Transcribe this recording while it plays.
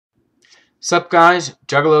Sup guys,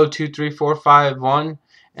 Juggalo23451,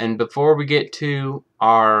 and before we get to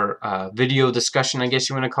our video discussion, I guess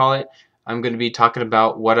you want to call it, I'm going to be talking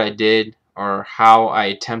about what I did or how I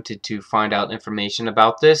attempted to find out information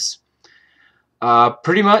about this.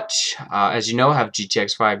 Pretty much, as you know, I have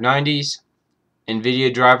GTX 590s.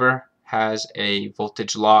 Nvidia driver has a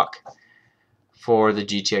voltage lock for the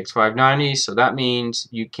GTX 590, so that means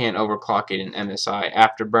you can't overclock it in MSI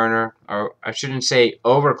Afterburner, or I shouldn't say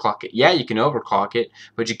overclock it. Yeah, you can overclock it,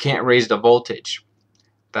 but you can't raise the voltage.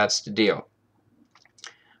 That's the deal.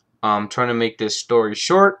 I'm trying to make this story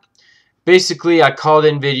short. Basically, I called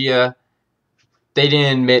Nvidia. They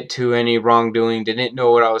didn't admit to any wrongdoing. They didn't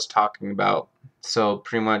know what I was talking about. So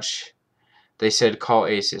pretty much, they said call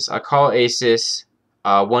Asus. I call Asus.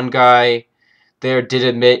 One guy there did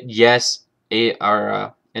admit, yes,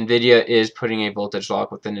 Nvidia is putting a voltage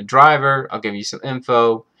lock within the driver. I'll give you some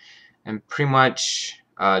info, and pretty much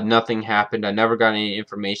nothing happened. I never got any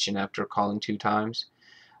information after calling 2 times.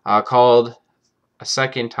 I called a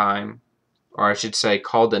second time, or I should say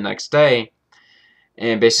called the next day,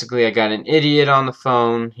 and basically I got an idiot on the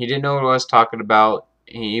phone. He didn't know what I was talking about.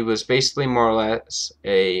 He was basically more or less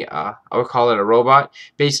I would call it a robot,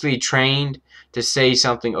 basically trained to say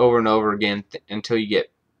something over and over again until you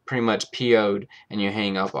get pretty much PO'd and you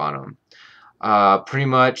hang up on him. Pretty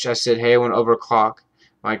much I said, hey, I want to overclock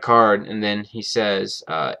my card, and then he says,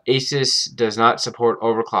 Asus does not support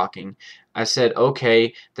overclocking. I said,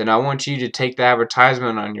 okay, then I want you to take the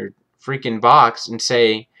advertisement on your freaking box and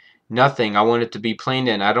say nothing. I want it to be plain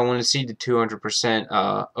in. I don't want to see the 200%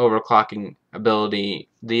 overclocking ability,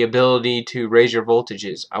 the ability to raise your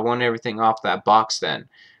voltages. I want everything off that box then.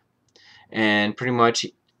 And pretty much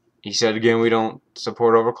he said again, we don't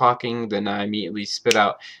support overclocking. Then I immediately spit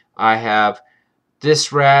out, I have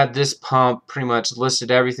this rad, this pump, pretty much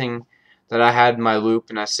listed everything that I had in my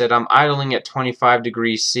loop, and I said I'm idling at 25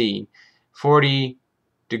 degrees C, 40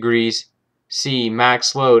 degrees C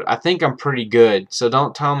max load. I think I'm pretty good, so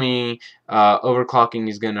don't tell me overclocking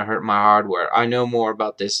is going to hurt my hardware. I know more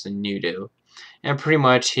about this than you do. And pretty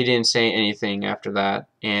much he didn't say anything after that,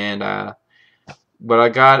 and what I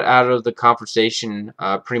got out of the conversation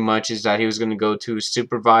pretty much is that he was going to go to a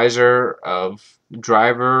supervisor of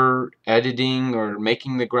driver editing or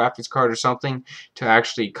making the graphics card or something to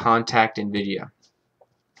actually contact Nvidia.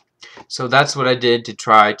 So that's what I did to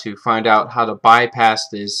try to find out how to bypass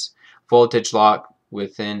this voltage lock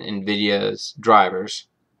within Nvidia's drivers,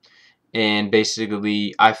 and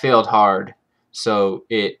basically I failed hard. So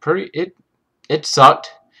it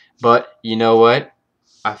sucked, but you know what?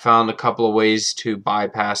 I found a couple of ways to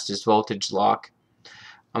bypass this voltage lock.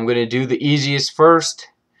 I'm going to do the easiest first,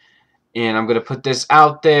 and I'm going to put this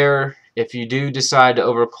out there. If you do decide to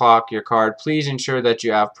overclock your card, please ensure that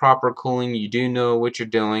you have proper cooling, you do know what you're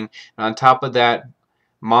doing, and on top of that,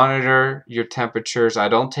 monitor your temperatures. I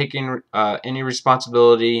don't take any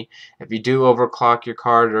responsibility if you do overclock your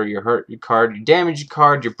card, or you hurt your card, you damage your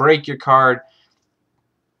card, you break your card.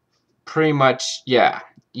 Pretty much, yeah,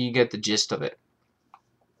 you get the gist of it.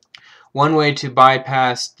 One way to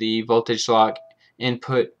bypass the voltage lock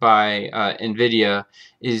input by Nvidia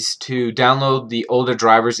is to download the older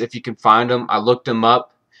drivers if you can find them. I looked them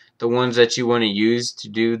up, the ones that you want to use to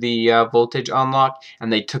do the voltage unlock,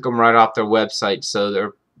 and they took them right off their website, so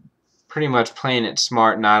they're pretty much playing it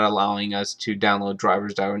smart, not allowing us to download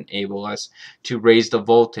drivers that would enable us to raise the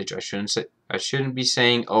voltage. I shouldn't be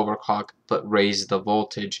saying overclock, but raise the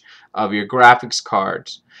voltage of your graphics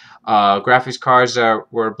cards. Graphics cards that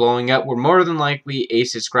were blowing up were more than likely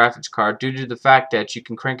Asus graphics card, due to the fact that you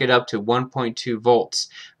can crank it up to 1.2 volts.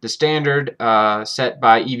 The standard set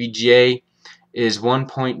by EVGA is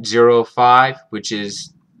 1.05, which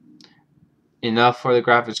is enough for the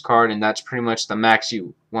graphics card, and that's pretty much the max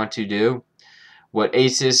you want to do. What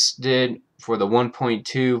Asus did for the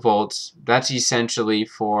 1.2 volts, that's essentially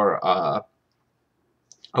for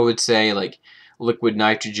I would say like liquid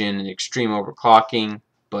nitrogen and extreme overclocking,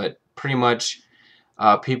 but pretty much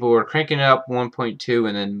people were cranking it up 1.2,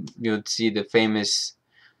 and then you would see the famous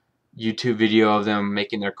YouTube video of them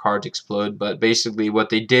making their cards explode. But basically what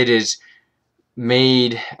they did is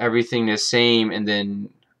made everything the same, and then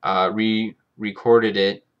recorded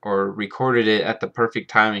it at the perfect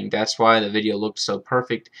timing. That's why the video looked so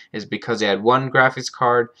perfect, is because they had one graphics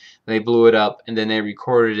card, they blew it up, and then they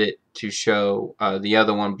recorded it to show the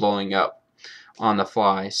other one blowing up on the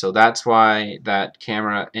fly. So that's why that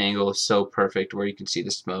camera angle is so perfect, where you can see the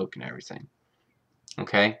smoke and everything.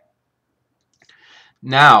 Okay,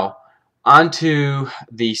 now onto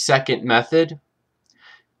the second method.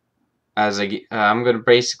 I'm going to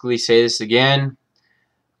basically say this again.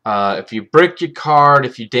 If you brick your card,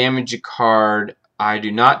 if you damage your card, I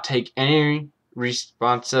do not take any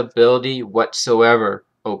responsibility whatsoever,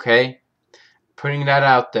 okay? Putting that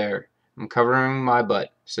out there. I'm covering my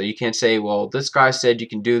butt. So you can't say, well, this guy said you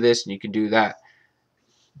can do this and you can do that.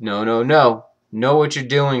 No, no, no. Know what you're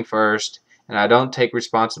doing first, and I don't take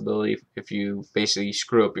responsibility if you basically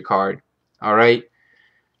screw up your card. Alright?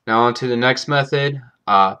 Now on to the next method.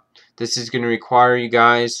 This is going to require you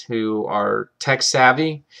guys who are tech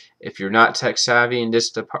savvy. If you're not tech savvy in this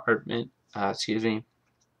department, I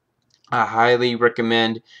highly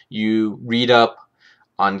recommend you read up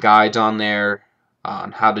on guides on there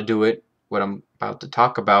on how to do it, what I'm about to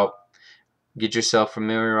talk about. Get yourself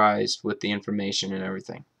familiarized with the information and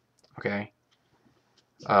everything. Okay.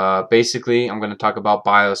 Basically, I'm going to talk about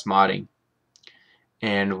BIOS modding.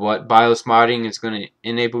 And what BIOS modding is going to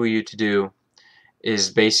enable you to do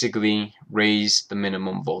is basically raise the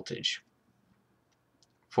minimum voltage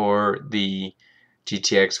for the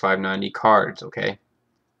GTX 590 cards. Okay.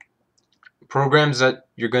 Programs that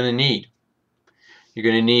you're going to need. You're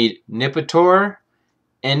going to need nibitor,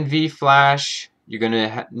 Nvflash. You're going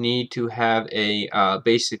to need to have a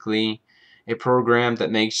basically a program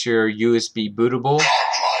that makes your USB bootable,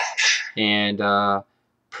 and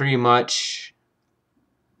pretty much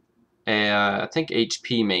I think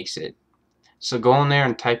HP makes it. So go in there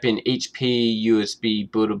and type in HP USB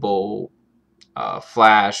bootable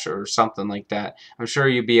flash or something like that. I'm sure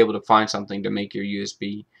you'll be able to find something to make your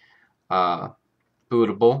USB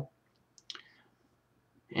bootable.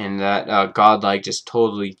 And that godlike just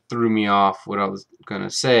totally threw me off what I was gonna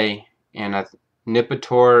say. And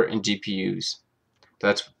nibitor and GPUs.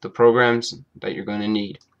 That's the programs that you're gonna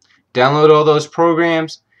need. Download all those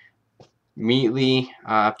programs immediately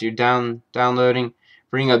after you're downloading.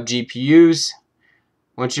 Bring up GPUs.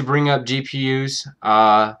 Once you bring up GPUs,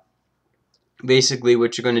 basically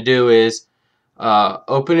what you're gonna do is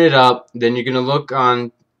open it up. Then you're gonna look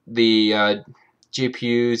on the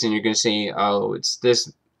GPUs, and you're gonna see, oh, it's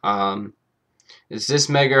this. Is this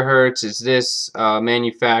megahertz? Is this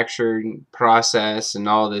manufactured process and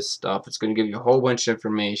all this stuff? It's going to give you a whole bunch of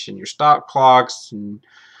information, your stock clocks and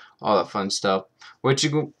all that fun stuff. What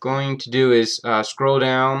you're going to do is scroll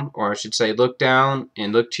down, or I should say look down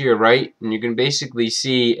and look to your right, and you're going to basically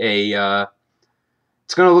see a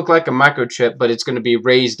it's going to look like a microchip, but it's going to be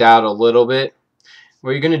raised out a little bit.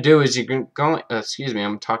 What you're going to do is you're going excuse me,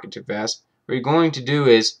 I'm talking too fast. What you're going to do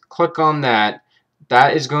is click on that.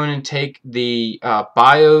 That is going to take the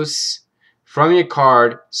BIOS from your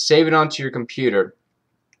card, save it onto your computer.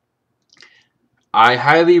 I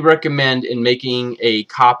highly recommend in making a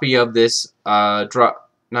copy of this, not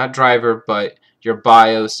driver, but your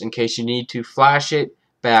BIOS, in case you need to flash it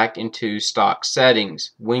back into stock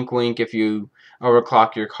settings. Wink, wink. If you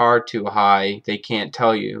overclock your card too high, they can't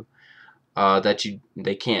tell you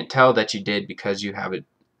they can't tell that you did, because you have it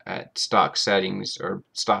at stock settings or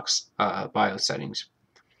stock BIOS settings.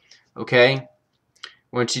 Okay,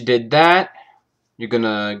 once you did that, you're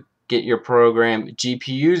gonna get your program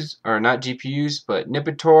GPUs, or not GPUs, but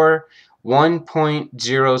nibitor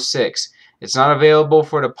 1.06. It's not available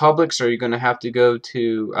for the public, so you're gonna have to go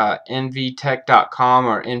to nvtech.com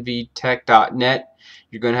or nvtech.net.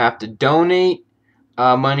 You're gonna have to donate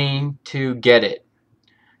money to get it.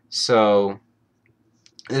 So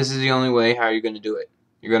this is the only way how you're gonna do it.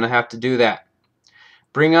 You're gonna have to do that.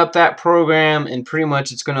 Bring up that program, and pretty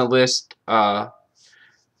much it's gonna list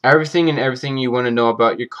everything you want to know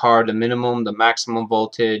about your card: the minimum, the maximum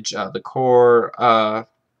voltage, the core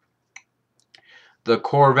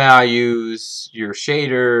values, your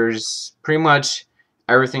shaders, pretty much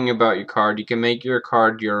everything about your card. You can make your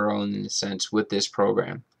card your own in a sense with this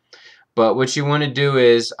program. But what you want to do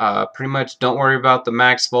is pretty much don't worry about the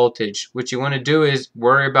max voltage. What you want to do is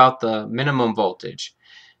worry about the minimum voltage.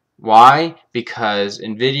 Why? Because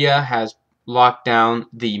NVIDIA has locked down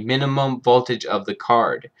the minimum voltage of the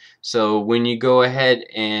card. So when you go ahead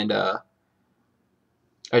and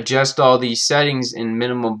adjust all these settings in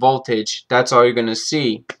minimum voltage, that's all you're going to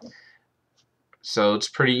see. So it's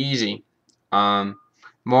pretty easy. More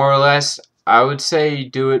or less, I would say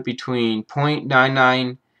do it between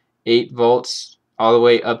 0.998 volts all the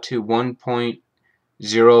way up to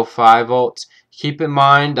 1.05 volts. Keep in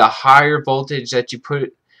mind, the higher voltage that you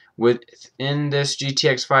put within this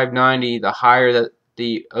GTX 590, the higher that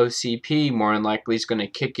the OCP more than likely is going to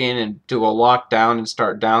kick in and do a lockdown and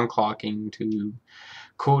start downclocking to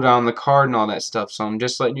cool down the card and all that stuff. So I'm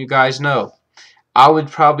just letting you guys know. I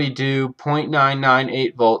would probably do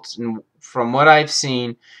 0.998 volts, and from what I've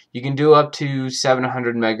seen, you can do up to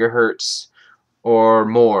 700 megahertz or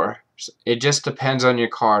more. It just depends on your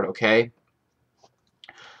card, okay?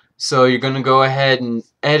 So you're going to go ahead and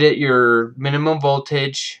edit your minimum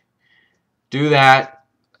voltage. Do that.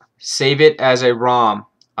 Save it as a ROM.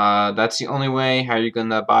 That's the only way how you're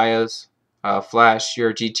going to BIOS flash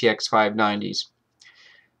your GTX 590s.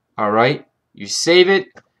 Alright, you save it,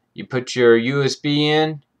 you put your USB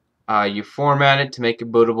in, you format it to make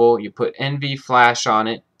it bootable, you put Nvflash on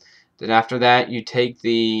it. Then after that you take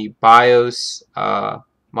the BIOS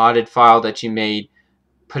modded file that you made,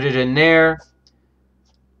 put it in there,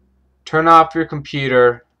 turn off your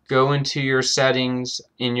computer, go into your settings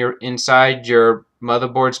inside your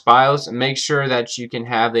motherboard's BIOS, and make sure that you can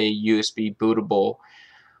have a USB bootable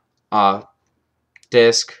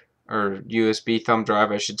disk or USB thumb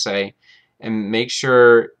drive, I should say, and make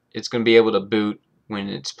sure it's going to be able to boot when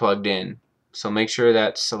it's plugged in. So make sure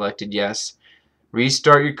that's selected yes.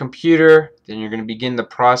 Restart your computer, then you're going to begin the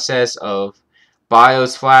process of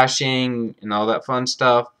BIOS flashing and all that fun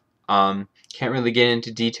stuff. Can't really get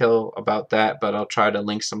into detail about that, but I'll try to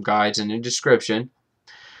link some guides in the description.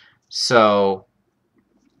 So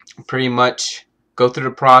pretty much go through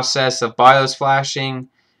the process of BIOS flashing,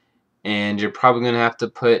 and you're probably going to have to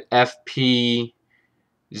put FP0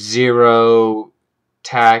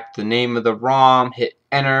 TAC, the name of the ROM, hit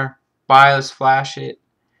enter, BIOS flash it,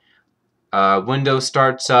 Windows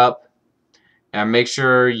starts up, and make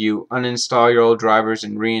sure you uninstall your old drivers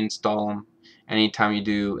and reinstall them anytime you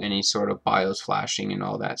do any sort of BIOS flashing and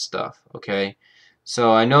all that stuff. Okay,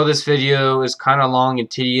 so I know this video is kind of long and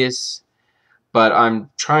tedious, but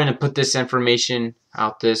I'm trying to put this information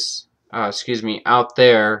out there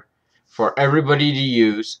for everybody to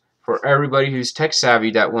use, for everybody who's tech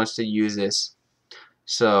savvy that wants to use this.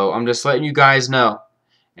 So I'm just letting you guys know,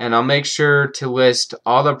 and I'll make sure to list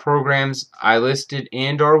all the programs I listed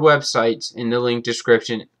and our websites in the link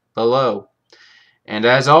description below. And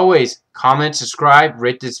as always, comment, subscribe,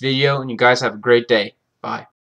 rate this video, and you guys have a great day. Bye.